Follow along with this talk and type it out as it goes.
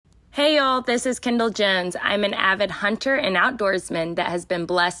Hey y'all, this is Kendall Jones. I'm an avid hunter and outdoorsman that has been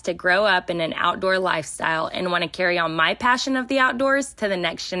blessed to grow up in an outdoor lifestyle and want to carry on my passion of the outdoors to the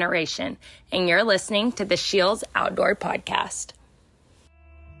next generation. And you're listening to the Shields Outdoor Podcast.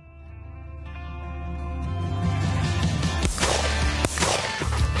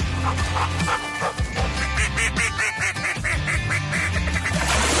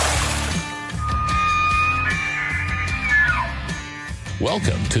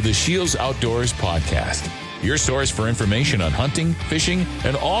 Welcome to the Shields Outdoors Podcast, your source for information on hunting, fishing,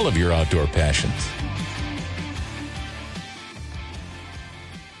 and all of your outdoor passions.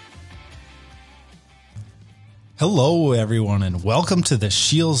 Hello, everyone, and welcome to the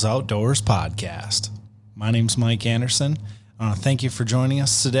Shields Outdoors Podcast. My name's Mike Anderson. Thank you for joining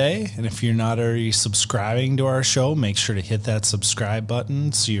us today. And if you're not already subscribing to our show, make sure to hit that subscribe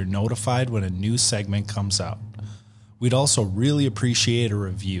button so you're notified when a new segment comes out. We'd also really appreciate a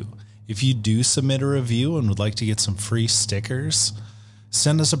review. If you do submit a review and would like to get some free stickers,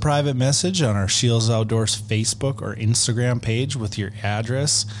 send us a private message on our Shields Outdoors Facebook or Instagram page with your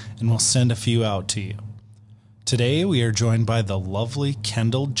address, and we'll send a few out to you. Today, we are joined by the lovely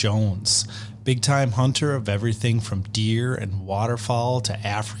Kendall Jones, big-time hunter of everything from deer and waterfowl to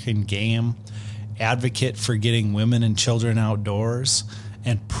African game, advocate for getting women and children outdoors,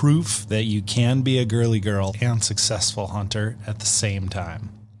 and proof that you can be a girly girl and successful hunter at the same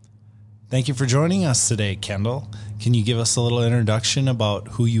time. Thank you for joining us today, Kendall. Can you give us a little introduction about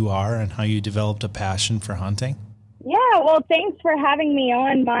who you are and how you developed a passion for hunting? Yeah, well, thanks for having me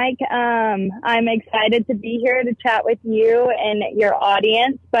on, Mike. I'm excited to be here to chat with you and your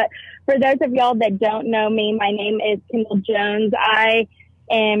audience. But for those of y'all that don't know me, my name is Kendall Jones. I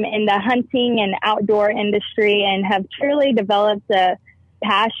am in the hunting and outdoor industry and have truly developed a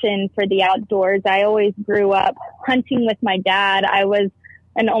passion for the outdoors. I always grew up hunting with my dad. I was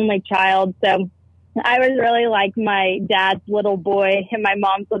an only child, so I was really like my dad's little boy and my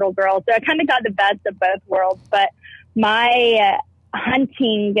mom's little girl. So I kind of got the best of both worlds. But my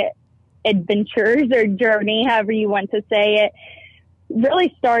hunting adventures or journey, however you want to say it,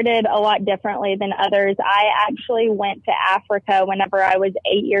 really started a lot differently than others. I actually went to Africa whenever I was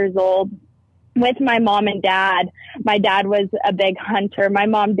 8 years old with my mom and dad. My dad was a big hunter. My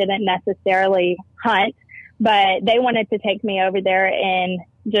mom didn't necessarily hunt, but they wanted to take me over there and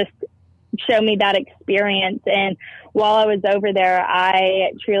just show me that experience. And while I was over there,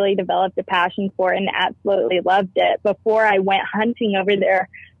 I truly developed a passion for it and absolutely loved it. Before I went hunting over there,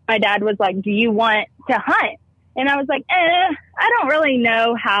 my dad was like, "Do you want to hunt?" And I was like, I don't really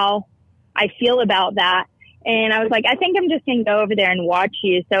know how I feel about that. And I was like, I think I'm just going to go over there and watch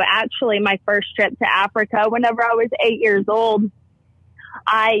you. So actually, my first trip to Africa, whenever I was 8 years old,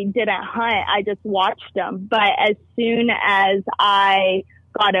 I didn't hunt. I just watched them. But as soon as I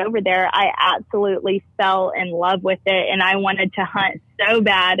got over there, I absolutely fell in love with it. And I wanted to hunt so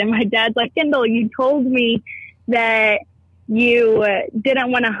bad. And my dad's like, "Kendall, you told me that you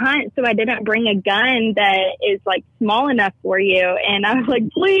didn't want to hunt, so I didn't bring a gun that is like small enough for you." And I was like,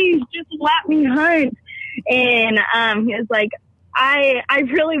 "Please just let me hunt." And he was like, I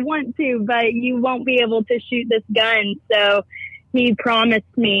really want to, but you won't be able to shoot this gun. So he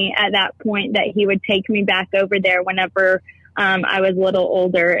promised me at that point that he would take me back over there whenever I was a little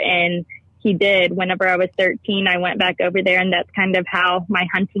older. And he did. Whenever I was 13, I went back over there, and that's kind of how my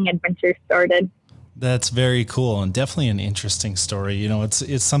hunting adventure started. That's very cool and definitely an interesting story. You know,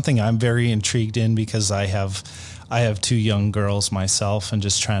 it's something I'm very intrigued in because I have two young girls myself, and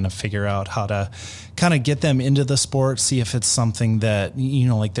just trying to figure out how to kind of get them into the sport, see if it's something that, you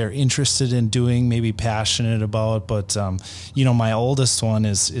know, like they're interested in doing, maybe passionate about. But, you know, my oldest one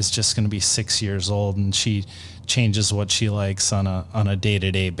is just going to be 6 years old, and she changes what she likes on a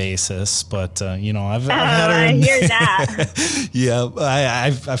day-to-day basis. But, you know, I've had her. I hear that. Yeah.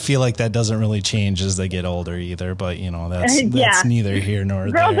 I feel like that doesn't really change as they get older either, but you know, that's neither here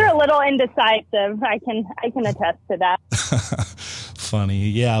nor there. Girls are a little indecisive. I can attest to that. Funny.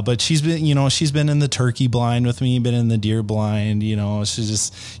 Yeah. But she's been in the turkey blind with me, been in the deer blind, you know, she's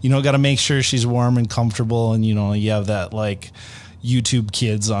just, you know, got to make sure she's warm and comfortable. And, you know, you have that like YouTube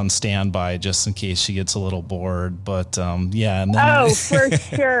Kids on standby just in case she gets a little bored. But yeah. And then, for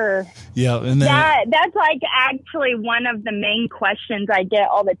sure. Yeah. And then that's like actually one of the main questions I get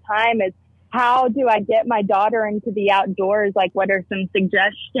all the time is, how do I get my daughter into the outdoors? Like, what are some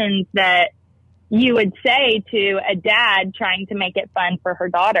suggestions that you would say to a dad trying to make it fun for her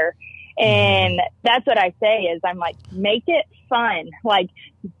daughter? And that's what I say is, I'm like, make it fun. Like,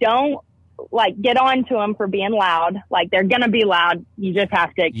 don't like get on to them for being loud. Like, they're going to be loud. You just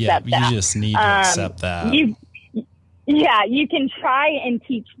have to accept that. You just need to accept that. Yeah, you can try and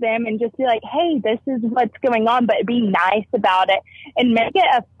teach them and just be like, hey, this is what's going on, but be nice about it and make it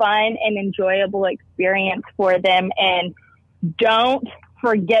a fun and enjoyable experience for them. And don't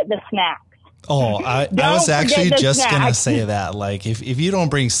forget the snacks. Oh, I was actually just going to say that. Like, if you don't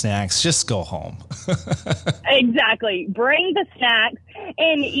bring snacks, just go home. Exactly. Bring the snacks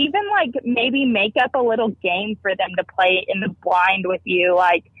and even like maybe make up a little game for them to play in the blind with you.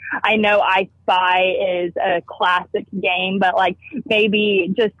 Like, I know I Spy is a classic game, but like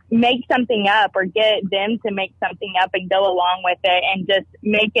maybe just make something up or get them to make something up and go along with it and just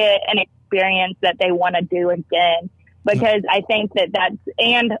make it an experience that they want to do again. Because I think that's,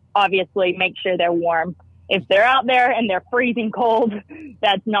 and obviously make sure they're warm. If they're out there and they're freezing cold,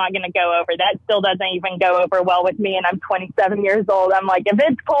 that's not going to go over. That still doesn't even go over well with me. And I'm 27 years old. I'm like, if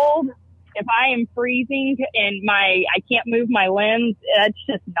it's cold, if I am freezing and I can't move my limbs, that's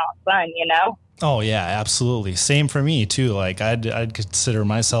just not fun, you know? Oh yeah, absolutely. Same for me too. Like I'd consider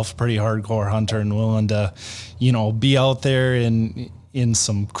myself a pretty hardcore hunter and willing to, be out there in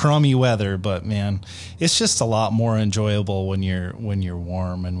some crummy weather, but man, it's just a lot more enjoyable when you're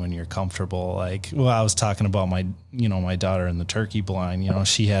warm and when you're comfortable. Like, well, I was talking about my daughter in the turkey blind.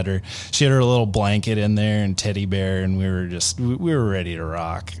 She had her little blanket in there and teddy bear, and we were ready to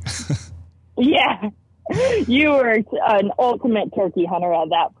rock. Yeah. You were an ultimate turkey hunter at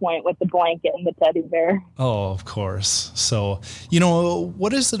that point with the blanket and the teddy bear. Oh, of course. So,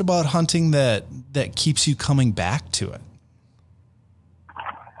 what is it about hunting that keeps you coming back to it?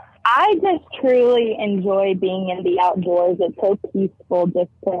 I just truly enjoy being in the outdoors. It's so peaceful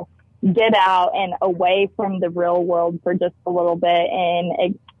just to get out and away from the real world for just a little bit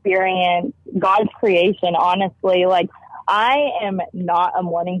and experience God's creation. Honestly, like, I am not a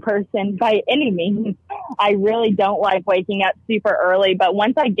morning person by any means. I really don't like waking up super early, but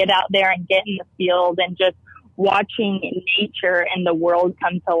once I get out there and get in the field and just watching nature and the world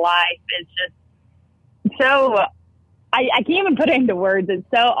come to life is just so, I can't even put it into words. It's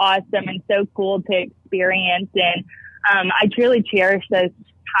so awesome and so cool to experience. And I truly cherish those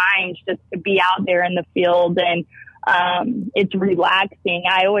times just to be out there in the field, and it's relaxing.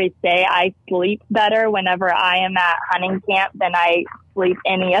 I always say I sleep better whenever I am at hunting camp than I sleep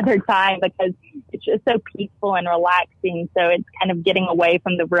any other time, because it's just so peaceful and relaxing. So it's kind of getting away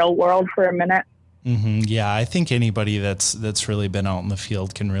from the real world for a minute. Mm-hmm. Yeah, I think anybody that's really been out in the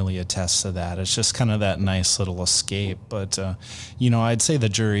field can really attest to that. It's just kind of that nice little escape. But, I'd say the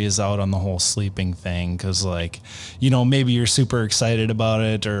jury is out on the whole sleeping thing because, maybe you're super excited about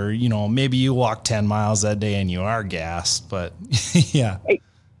it, or, maybe you walk 10 miles that day and you are gassed. But, yeah.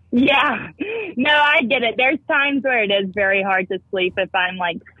 Yeah. No, I get it. There's times where it is very hard to sleep if I'm,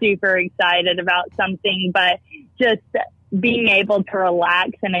 super excited about something, but just being able to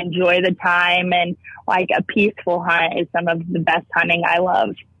relax and enjoy the time and a peaceful hunt is some of the best hunting I love.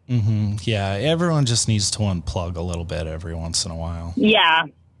 Mm-hmm. Yeah. Everyone just needs to unplug a little bit every once in a while. Yeah,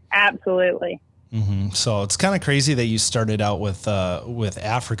 absolutely. Mm-hmm. So it's kind of crazy that you started out with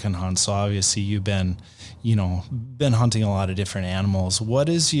African hunts. So obviously you've been hunting a lot of different animals. What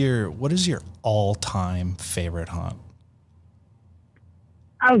is your all-time favorite hunt?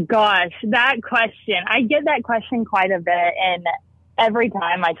 Oh gosh, that question. I get that question quite a bit, and every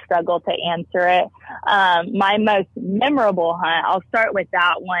time I struggle to answer it. My most memorable hunt, I'll start with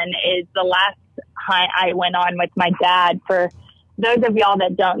that one, is the last hunt I went on with my dad. For those of y'all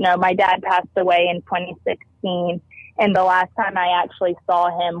that don't know, my dad passed away in 2016, and the last time I actually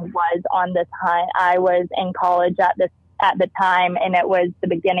saw him was on this hunt. I was in college at the time, and it was the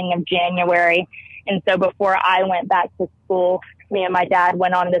beginning of January. And so before I went back to school, me and my dad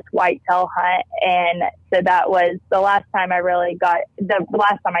went on this whitetail hunt. And so that was the last time the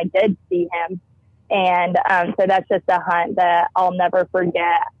last time I did see him. And so that's just a hunt that I'll never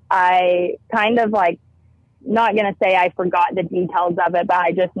forget. I kind of not going to say I forgot the details of it, but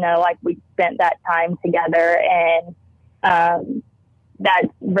I just know we spent that time together. And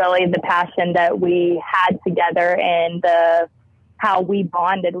that's really the passion that we had together and how we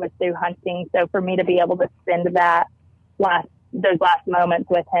bonded was through hunting. So for me to be able to spend those last moments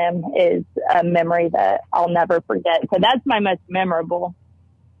with him is a memory that I'll never forget. So that's my most memorable.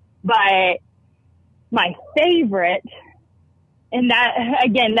 But my favorite, and that,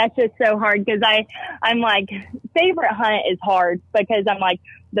 again, that's just so hard because I'm favorite hunt is hard because I'm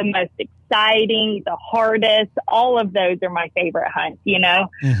the most exciting, the hardest, all of those are my favorite hunts,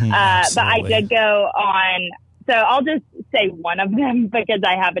 Mm-hmm, but I did go on, so I'll just say one of them because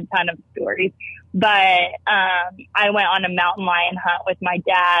I have a ton of stories. But I went on a mountain lion hunt with my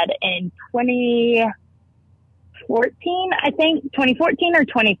dad in 2014 or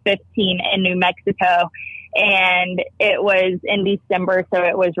 2015 in New Mexico. and it was in December, so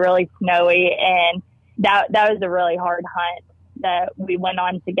it was really snowy, and that was a really hard hunt that we went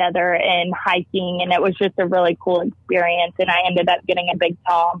on together and hiking, and it was just a really cool experience, and I ended up getting a big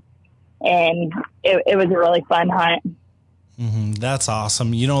tom, and it was a really fun hunt. Mm-hmm. That's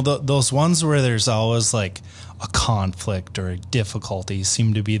awesome. Those ones where there's always like a conflict or a difficulty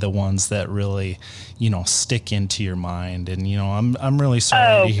seem to be the ones that really, stick into your mind. And, I'm really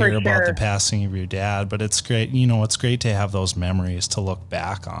sorry to hear about the passing of your dad, but it's great. It's great to have those memories to look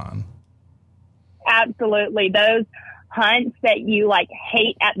back on. Absolutely. Those hunts that you like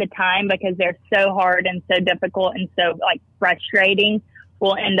hate at the time because they're so hard and so difficult and so like frustrating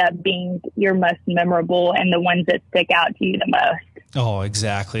will end up being your most memorable and the ones that stick out to you the most. Oh,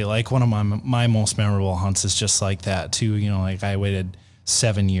 exactly. Like one of my most memorable hunts is just like that too. Like I waited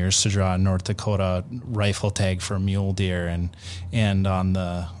 7 years to draw a North Dakota rifle tag for a mule deer, and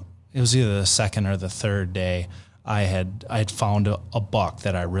it was either the second or the third day I had found a buck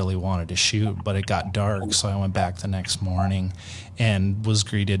that I really wanted to shoot, but it got dark, so I went back the next morning and was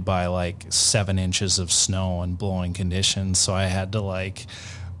greeted by like 7 inches of snow and blowing conditions. So I had to like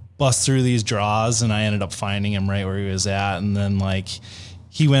bust through these draws, and I ended up finding him right where he was at. And then like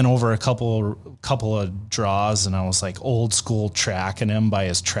he went over a couple of draws, and I was like old school tracking him by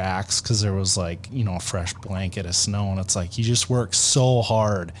his tracks because there was like, a fresh blanket of snow, and it's like he just worked so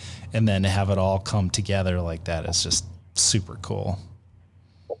hard, and then to have it all come together like that is just super cool.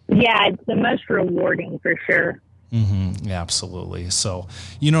 Yeah, it's the most rewarding for sure. Mm-hmm, absolutely. So,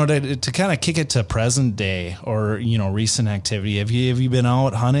 to kind of kick it to present day or, recent activity, have you been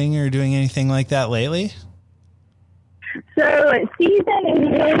out hunting or doing anything like that lately? So season is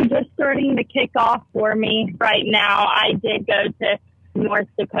really just starting to kick off for me right now. I did go to North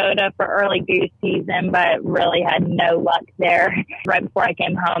Dakota for early goose season, but really had no luck there. Right before I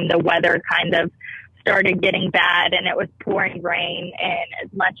came home, the weather kind of started getting bad and it was pouring rain. And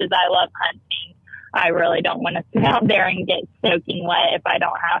as much as I love hunting, I really don't want to sit out there and get soaking wet if I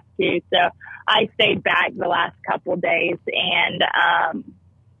don't have to. So I stayed back the last couple days. And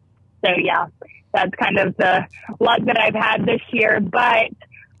so, yeah, that's kind of the luck that I've had this year. But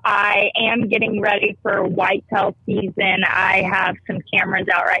I am getting ready for whitetail season. I have some cameras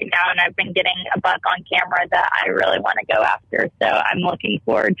out right now, and I've been getting a buck on camera that I really want to go after. So I'm looking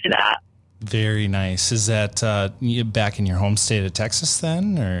forward to that. Very nice. Is that back in your home state of Texas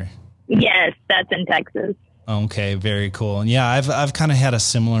then, or? Yes, that's in Texas. Okay, very cool. And yeah, I've kind of had a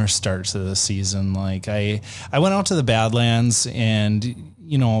similar start to the season. Like I went out to the Badlands and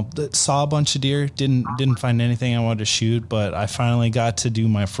saw a bunch of deer. Didn't find anything I wanted to shoot, but I finally got to do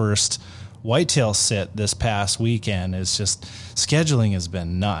my first whitetail sit this past weekend. It's just scheduling has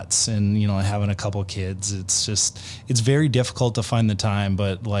been nuts, and having a couple kids, it's very difficult to find the time.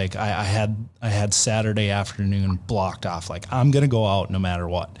 But like I had Saturday afternoon blocked off. Like I'm gonna go out no matter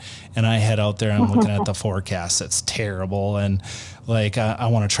what, and I head out there. I'm looking at the forecast. It's terrible, and like I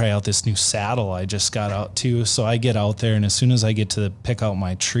want to try out this new saddle I just got out too. So I get out there, and as soon as I get to pick out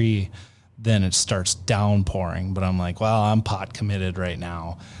my tree, then it starts downpouring. But I'm like, well, I'm pot committed right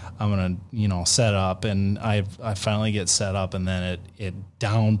now. I'm gonna, set up, and I finally get set up, and then it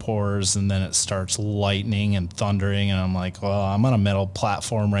downpours, and then it starts lightning and thundering, and I'm like, well, I'm on a metal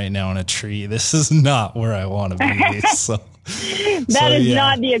platform right now in a tree. This is not where I want to be. So that is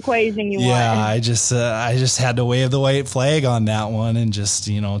not the equation you want. Yeah, I just had to wave the white flag on that one and just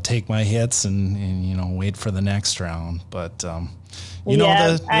take my hits and wait for the next round. But I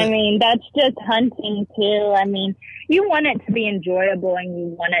mean, that's just hunting too. I mean, you want it to be enjoyable and you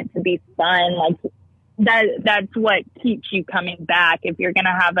want it to be fun. Like that's what keeps you coming back. If you're going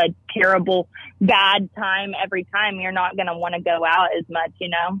to have a terrible, bad time every time, you're not going to want to go out as much,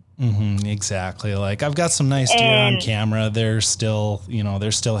 Mm-hmm, exactly. Like I've got some nice deer on camera. They're still,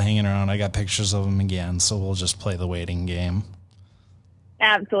 they're still hanging around. I got pictures of them again. So we'll just play the waiting game.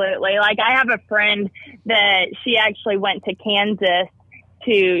 Absolutely. Like I have a friend that she actually went to Kansas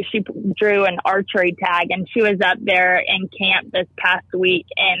she drew an archery tag, and she was up there in camp this past week,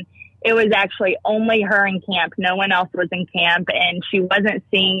 and it was actually only her in camp. No one else was in camp, and she wasn't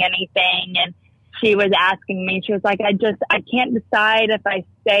seeing anything. And she was asking me, she was like, I can't decide if I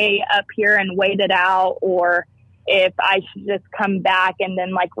stay up here and wait it out or if I should just come back and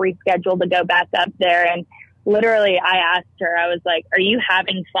then like reschedule to go back up there. And literally I asked her, I was like, are you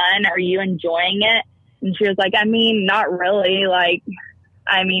having fun? Are you enjoying it? And she was like, I mean, not really.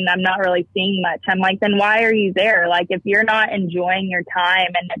 I'm not really seeing much. I'm like, then why are you there? Like, if you're not enjoying your time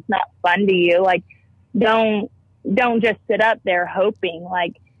and it's not fun to you, like, don't just sit up there hoping.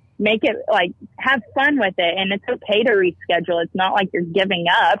 Like, make it, like, have fun with it. And it's okay to reschedule. It's not like you're giving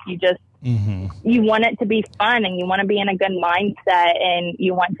up. You just you want it to be fun, and you want to be in a good mindset, and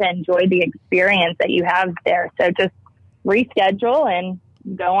you want to enjoy the experience that you have there. So just reschedule and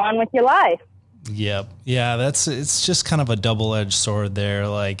go on with your life. Yep. Yeah, it's just kind of a double-edged sword there.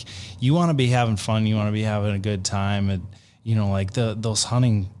 Like, you want to be having fun, you want to be having a good time, and like those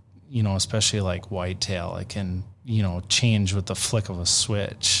hunting, especially like whitetail, it can change with the flick of a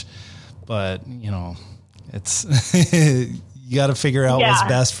switch. But it's you got to figure out what's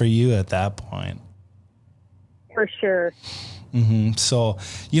best for you at that point. For sure. So,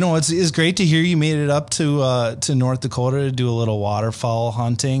 it's great to hear you made it up to North Dakota to do a little waterfowl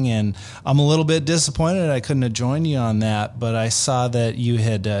hunting, and I'm a little bit disappointed I couldn't have joined you on that, but I saw that you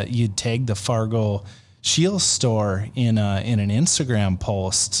had you'd tagged the Fargo Scheels store in an Instagram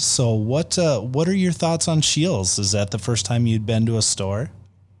post. So what are your thoughts on Scheels? Is that the first time you'd been to a store?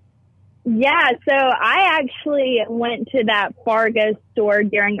 Yeah, so I actually went to that Fargo store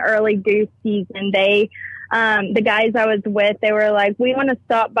during early goose season. They the guys I was with, they were like, we want to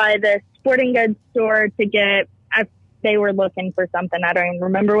stop by the sporting goods store to get, they were looking for something. I don't even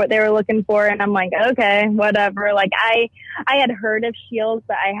remember what they were looking for. And I'm like, okay, whatever. Like I had heard of Scheels,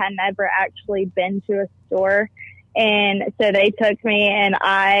 but I had never actually been to a store. And so they took me, and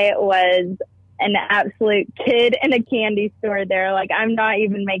I was an absolute kid in a candy store there. Like, I'm not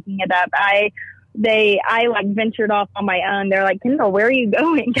even making it up. I like ventured off on my own. They're like, Kendall, where are you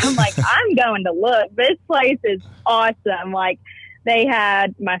going? I'm like, I'm going to look. This place is awesome. Like, they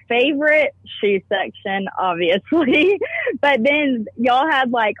had my favorite shoe section, obviously, but then y'all had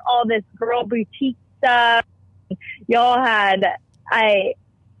like all this girl boutique stuff. Y'all had, I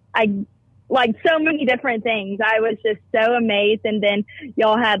like so many different things. I was just so amazed. And then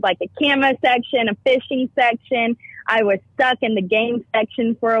y'all had like a camo section, a fishing section. I was stuck in the game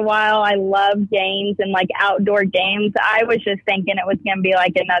section for a while. I love games and like outdoor games. I was just thinking it was going to be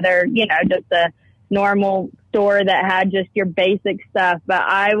like another, just a normal store that had just your basic stuff. But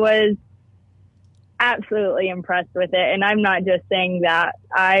I was absolutely impressed with it. And I'm not just saying that.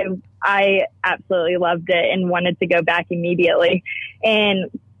 I absolutely loved it and wanted to go back immediately.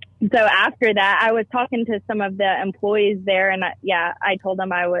 And so after that, I was talking to some of the employees there, and I told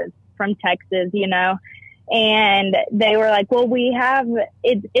them I was from Texas, and they were like, well, we have,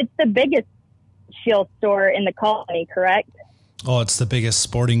 it's the biggest Scheels store in the colony, correct? Oh, it's the biggest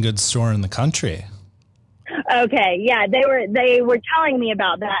sporting goods store in the country. Okay. Yeah. They were telling me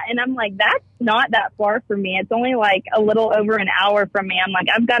about that, and I'm like, that's not that far from me. It's only like a little over an hour from me. I'm like,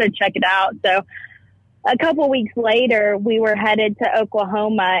 I've got to check it out. So a couple weeks later, we were headed to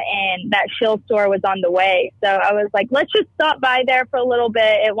Oklahoma, and that Scheels store was on the way. So I was like, let's just stop by there for a little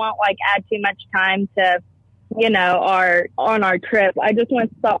bit. It won't like add too much time to, on our trip. I just want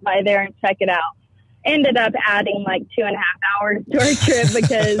to stop by there and check it out. Ended up adding like 2.5 hours to our trip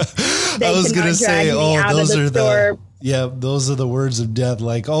because they I was going to say, those are store. Those are the words of death.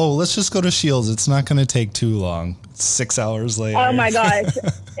 Like, let's just go to Scheels. It's not going to take too long. It's 6 hours later. Oh my gosh.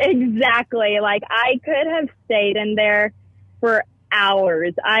 Exactly. Like, I could have stayed in there for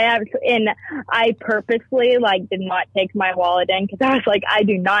hours. I purposely did not take my wallet in because I was like, I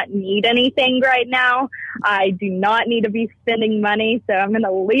do not need anything right now. I do not need to be spending money. So I'm going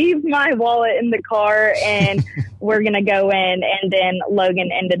to leave my wallet in the car, and we're going to go in. And then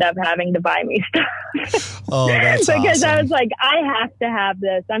Logan ended up having to buy me stuff. Oh, that's because awesome. I was like, I have to have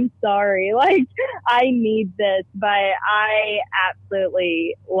this. I'm sorry. Like, I need this, but I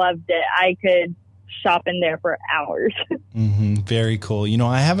absolutely loved it. I could shop in there for hours. Very cool.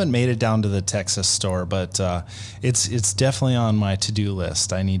 I haven't made it down to the Texas store, but it's definitely on my to-do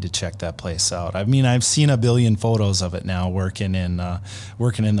list. I need to check that place out. I mean, I've seen a billion photos of it now working in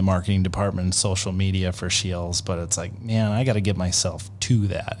the marketing department and social media for Scheels, but it's like, man, I got to get myself to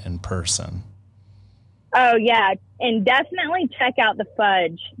that in person. Oh yeah. And definitely check out the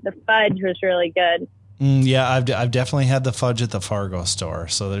fudge. The fudge was really good. Yeah, I've definitely had the fudge at the Fargo store.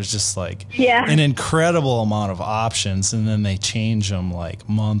 So there's just an incredible amount of options, and then they change them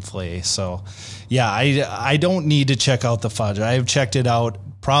monthly. So yeah, I don't need to check out the fudge. I've checked it out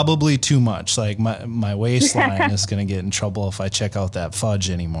probably too much. Like my waistline is going to get in trouble if I check out that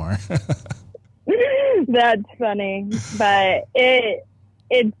fudge anymore. That's funny, but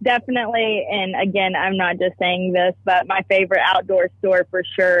it's definitely, and again, I'm not just saying this, but my favorite outdoor store for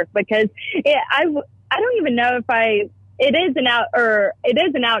sure, because I don't even know if it is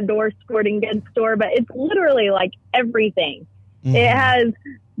an outdoor sporting goods store, but it's literally like everything. It has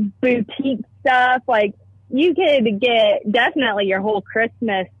boutique stuff. Like, you could get definitely your whole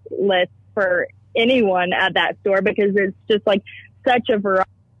Christmas list for anyone at that store, because it's just like such a variety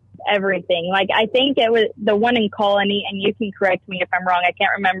everything. Like, I think it was the one in Colony, and you can correct me if I'm wrong. I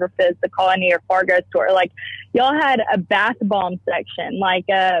can't remember if it's the Colony or Fargo store. Like, y'all had a bath bomb section, like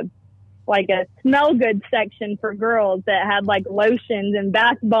a smell good section for girls that had like lotions and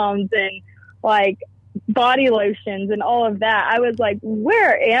bath bombs and like body lotions and all of that. I was like,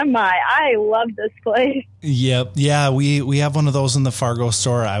 where am I love this place. Yep. Yeah. We have one of those in the Fargo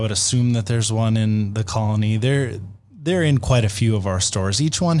store. I would assume that there's one in the Colony. They're in quite a few of our stores.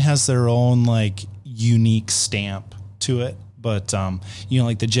 Each one has their own like unique stamp to it. But,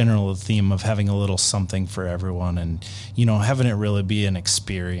 like the general theme of having a little something for everyone and, having it really be an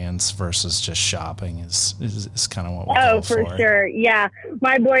experience versus just shopping is kind of what we go for. Oh, for sure. Yeah.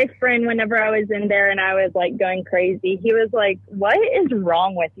 My boyfriend, whenever I was in there and I was like going crazy, he was like, what is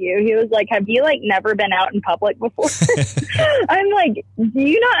wrong with you? He was like, have you like never been out in public before? I'm like, do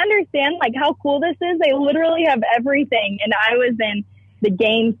you not understand like how cool this is? They literally have everything. And I was in the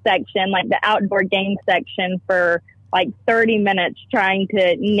game section, like the outdoor game section for like 30 minutes trying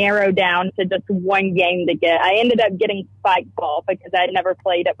to narrow down to just one game to get. I ended up getting Spike Ball because I had never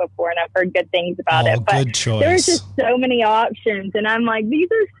played it before and I've heard good things about it. But good choice. There's just so many options and I'm like, these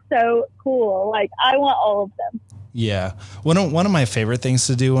are so cool. Like, I want all of them. Yeah. One of my favorite things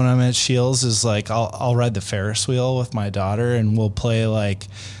to do when I'm at Scheels is like, I'll ride the Ferris wheel with my daughter and we'll play like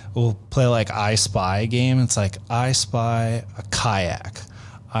I Spy game. It's like I spy a kayak.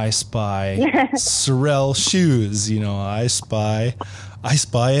 I spy Sorel shoes, I spy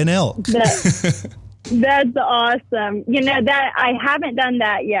an elk. That's awesome. That I haven't done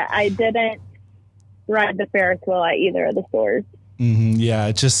that yet. I didn't ride the Ferris wheel at either of the stores. Mm-hmm,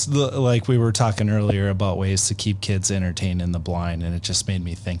 yeah. Just like we were talking earlier about ways to keep kids entertained in the blind. And it just made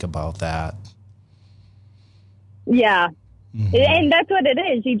me think about that. Yeah. Mm-hmm. And that's what it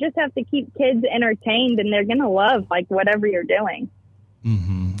is. You just have to keep kids entertained and they're going to love like whatever you're doing.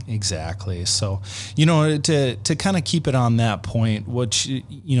 Mm-hmm, exactly. So, to kind of keep it on that point, what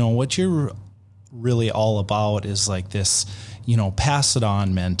you're really all about is like this, pass it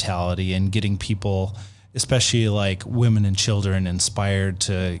on mentality and getting people, especially like women and children, inspired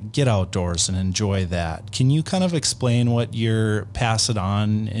to get outdoors and enjoy that. Can you kind of explain what your Pass It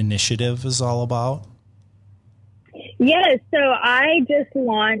On initiative is all about? Yes, so I just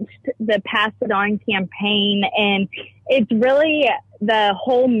launched the Pass It On campaign, and it's really the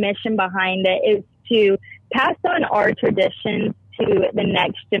whole mission behind it is to pass on our traditions to the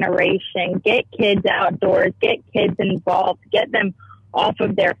next generation, get kids outdoors, get kids involved, get them off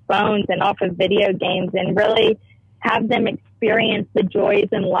of their phones and off of video games, and really have them experience the joys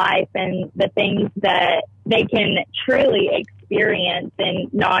in life and the things that they can truly experience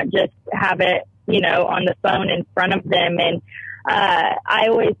and not just have it on the phone in front of them. And I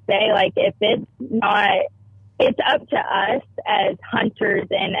always say, like, if it's up to us as hunters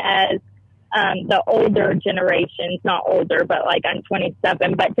and as the older generations, not older, but like I'm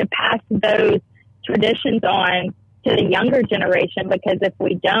 27, but to pass those traditions on to the younger generation, because if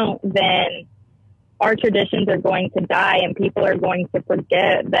we don't, then our traditions are going to die and people are going to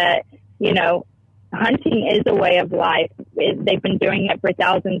forget that, hunting is a way of life. They've been doing it for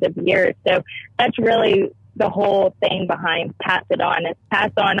thousands of years. So that's really the whole thing behind Pass It On, is pass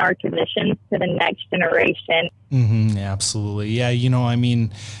on our traditions to the next generation. Mm-hmm, absolutely. Yeah. You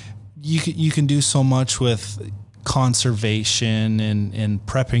can do so much with conservation and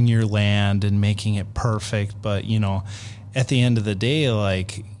prepping your land and making it perfect. But, at the end of the day,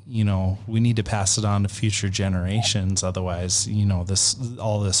 like, we need to pass it on to future generations. Otherwise,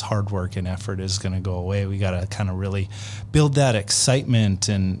 all this hard work and effort is going to go away. We got to kind of really build that excitement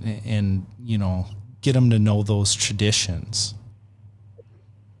and get them to know those traditions.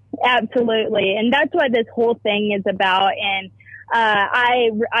 Absolutely. And that's what this whole thing is about. And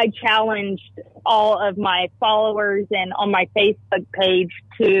I challenged all of my followers and on my Facebook page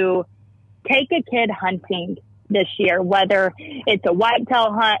to take a kid hunting this year, whether it's a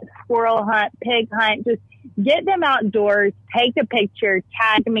whitetail hunt, squirrel hunt, pig hunt. Just get them outdoors, take a picture,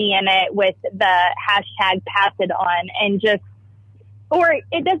 tag me in it with the hashtag Pass It On, and or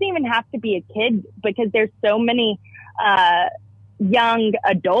it doesn't even have to be a kid, because there's so many young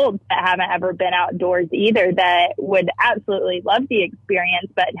adults that haven't ever been outdoors either that would absolutely love the experience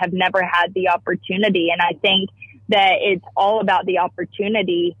but have never had the opportunity. And I think that it's all about the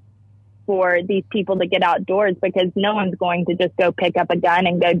opportunity for these people to get outdoors, because no one's going to just go pick up a gun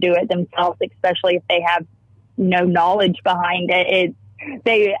and go do it themselves, especially if they have no knowledge behind it.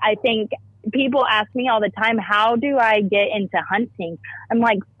 I think people ask me all the time, how do I get into hunting? I'm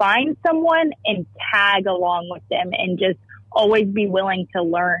like, find someone and tag along with them and just always be willing to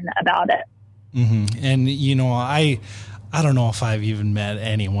learn about it. Mm-hmm. And, I don't know if I've even met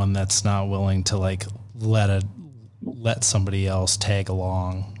anyone that's not willing to like let somebody else tag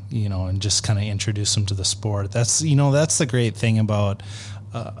along, and just kind of introduce them to the sport. That's the great thing about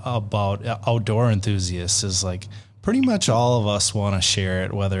outdoor enthusiasts is like pretty much all of us want to share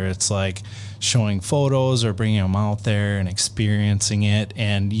it, whether it's like showing photos or bringing them out there and experiencing it.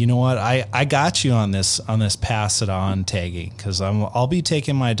 And you know what? I got you on this pass it on tagging, because I'll be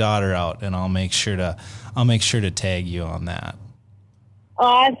taking my daughter out, and I'll make sure to tag you on that.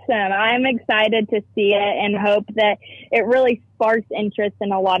 Awesome. I'm excited to see it and hope that it really sparks interest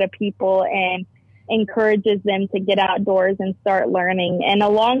in a lot of people and encourages them to get outdoors and start learning. And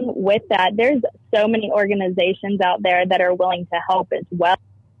along with that, there's so many organizations out there that are willing to help as well.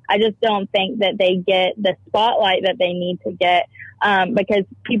 I just don't think that they get the spotlight that they need to get because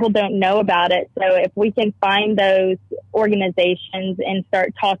people don't know about it. So if we can find those organizations and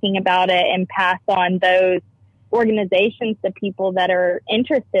start talking about it and pass on those organizations to people that are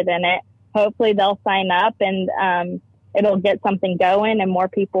interested in it, hopefully they'll sign up and it'll get something going and more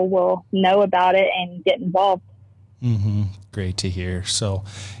people will know about it and get involved. Mm-hmm. Great to hear. So,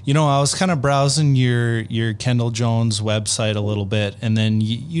 I was kind of browsing your Kendall Jones website a little bit, and then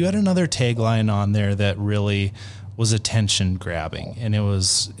you had another tagline on there that really was attention grabbing, and it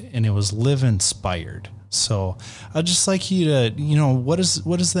was live inspired. So I'd just like you to, what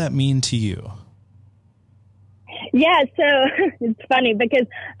does that mean to you? Yeah, so it's funny because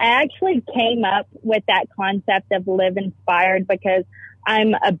I actually came up with that concept of live inspired because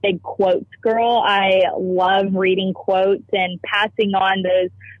I'm a big quotes girl. I love reading quotes and passing on those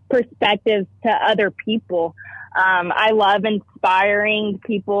perspectives to other people. I love inspiring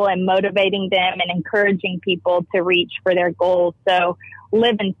people and motivating them and encouraging people to reach for their goals. So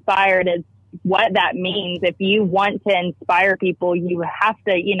live inspired is what that means. If you want to inspire people, you have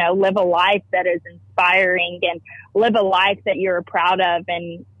to, live a life that is inspiring and live a life that you're proud of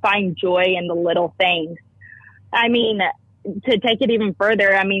and find joy in the little things. I mean, to take it even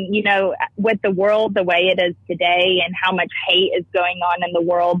further, with the world the way it is today and how much hate is going on in the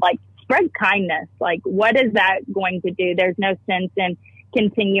world, like spread kindness. Like, what is that going to do? There's no sense in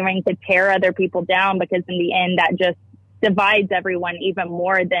continuing to tear other people down because in the end, that just divides everyone even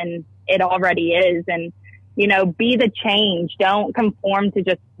more than it already is. And, be the change. Don't conform to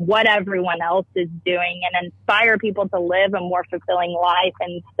just what everyone else is doing and inspire people to live a more fulfilling life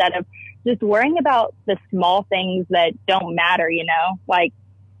instead of just worrying about the small things that don't matter, like,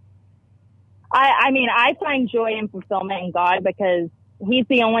 I find joy and fulfillment in God because he's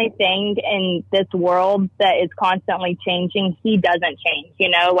the only thing in this world that is constantly changing. He doesn't change,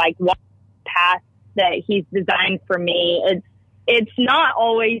 like one path that he's designed for me. It's not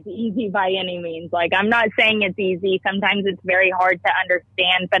always easy by any means. Like, I'm not saying it's easy. Sometimes it's very hard to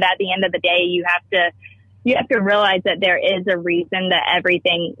understand, but at the end of the day, you have to realize that there is a reason that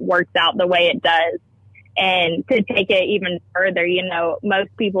everything works out the way it does. And to take it even further,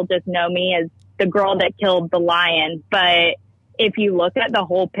 most people just know me as the girl that killed the lion. But if you look at the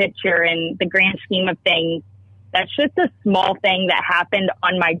whole picture and the grand scheme of things, that's just a small thing that happened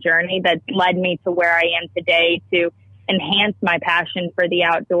on my journey that led me to where I am today, to enhance my passion for the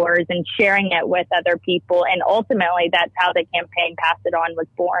outdoors and sharing it with other people. And ultimately, that's how the campaign Pass It On was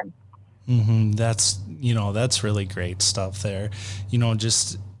born. Mm-hmm. That's really great stuff there.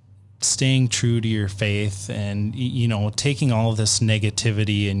 Just staying true to your faith and, taking all of this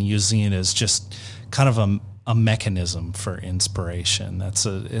negativity and using it as just kind of a mechanism for inspiration. It's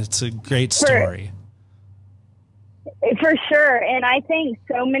a great story. For sure. And I think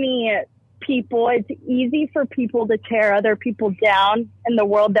so many people, it's easy for people to tear other people down in the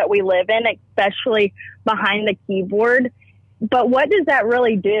world that we live in, especially behind the keyboard. But what does that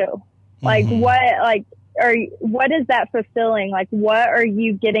really do? Like, what is that fulfilling? Like, what are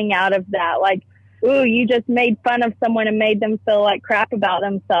you getting out of that? Like, ooh, you just made fun of someone and made them feel like crap about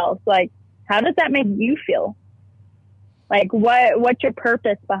themselves. Like, how does that make you feel? Like, what's your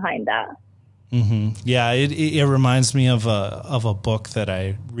purpose behind that? Mm-hmm. Yeah, it reminds me of a book that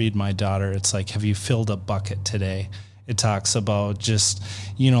I read my daughter. It's like, have you filled a bucket today? It talks about just,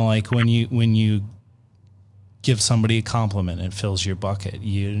 like when you give somebody a compliment, it fills your bucket.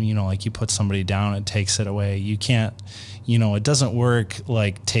 Like you put somebody down, it takes it away. You can't, it doesn't work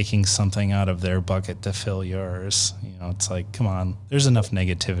like taking something out of their bucket to fill yours. It's like, come on, there's enough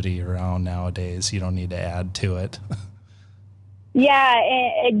negativity around nowadays. You don't need to add to it. Yeah,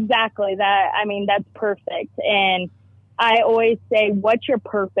 exactly. That's perfect. And I always say, what's your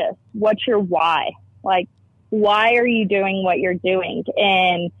purpose? What's your why? Like, why are you doing what you're doing?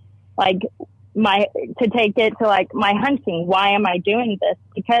 And like, to take it to like my hunting. Why am I doing this?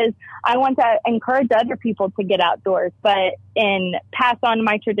 Because I want to encourage other people to get outdoors, and pass on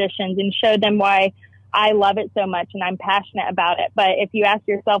my traditions and show them why I love it so much and I'm passionate about it. But if you ask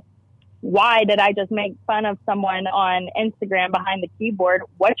yourself, why did I just make fun of someone on Instagram behind the keyboard?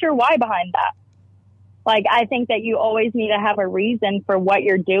 What's your why behind that? Like, I think that you always need to have a reason for what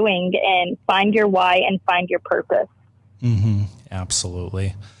you're doing and find your why and find your purpose. Mm-hmm.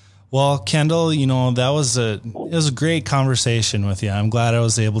 Absolutely. Well, Kendall, that was a great conversation with you. I'm glad I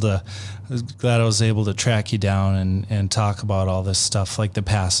was able to track you down and talk about all this stuff like the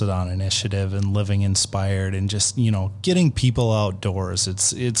Pass It On initiative and living inspired and just, getting people outdoors.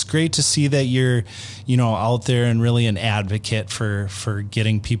 It's great to see that you're, out there and really an advocate for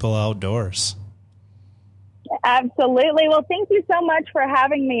getting people outdoors. Absolutely. Well, thank you so much for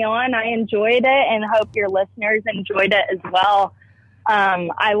having me on. I enjoyed it and hope your listeners enjoyed it as well.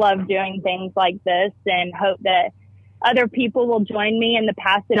 I love doing things like this and hope that other people will join me in the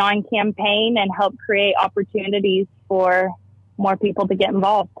Pass It On campaign and help create opportunities for more people to get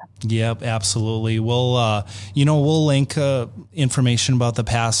involved. Yep, absolutely. We'll link information about the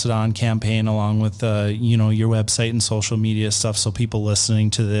Pass It On campaign along with, your website and social media stuff so people listening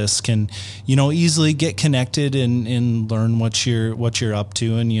to this can, easily get connected and learn what you're up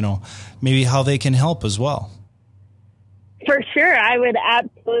to and, maybe how they can help as well. For sure. I would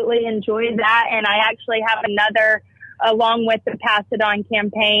absolutely enjoy that. And I actually have another, along with the Pass It On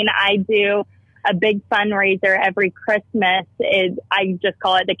campaign, I do a big fundraiser every Christmas. I just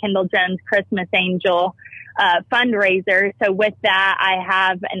call it the Kendall Jones Christmas Angel fundraiser. So with that, I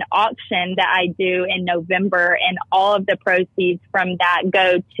have an auction that I do in November, and all of the proceeds from that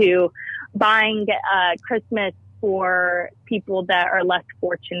go to buying Christmas for people that are less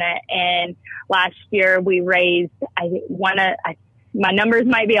fortunate. And last year we raised, my numbers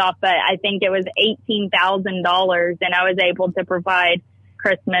might be off, but I think it was $18,000, and I was able to provide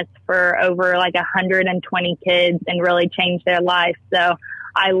Christmas for over like 120 kids and really change their life. So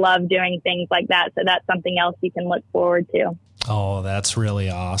I love doing things like that. So that's something else you can look forward to. Oh, that's really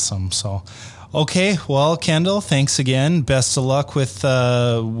awesome. So, okay. Well, Kendall, thanks again. Best of luck with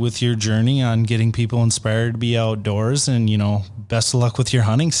your journey on getting people inspired to be outdoors, and, best of luck with your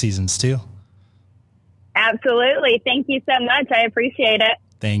hunting seasons too. Absolutely. Thank you so much. I appreciate it.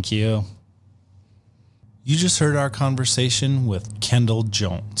 Thank you. You just heard our conversation with Kendall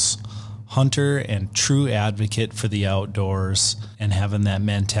Jones, hunter and true advocate for the outdoors and having that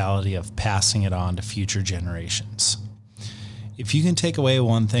mentality of passing it on to future generations. If you can take away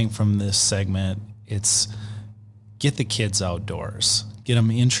one thing from this segment, it's get the kids outdoors, get them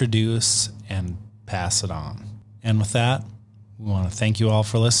introduced and pass it on. And with that, we want to thank you all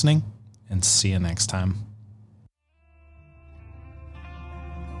for listening and see you next time.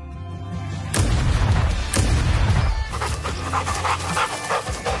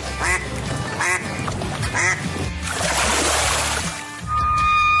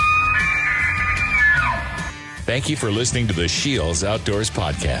 Thank you for listening to the Scheels Outdoors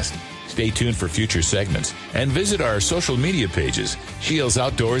Podcast. Stay tuned for future segments and visit our social media pages, Scheels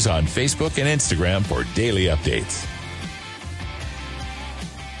Outdoors on Facebook and Instagram, for daily updates.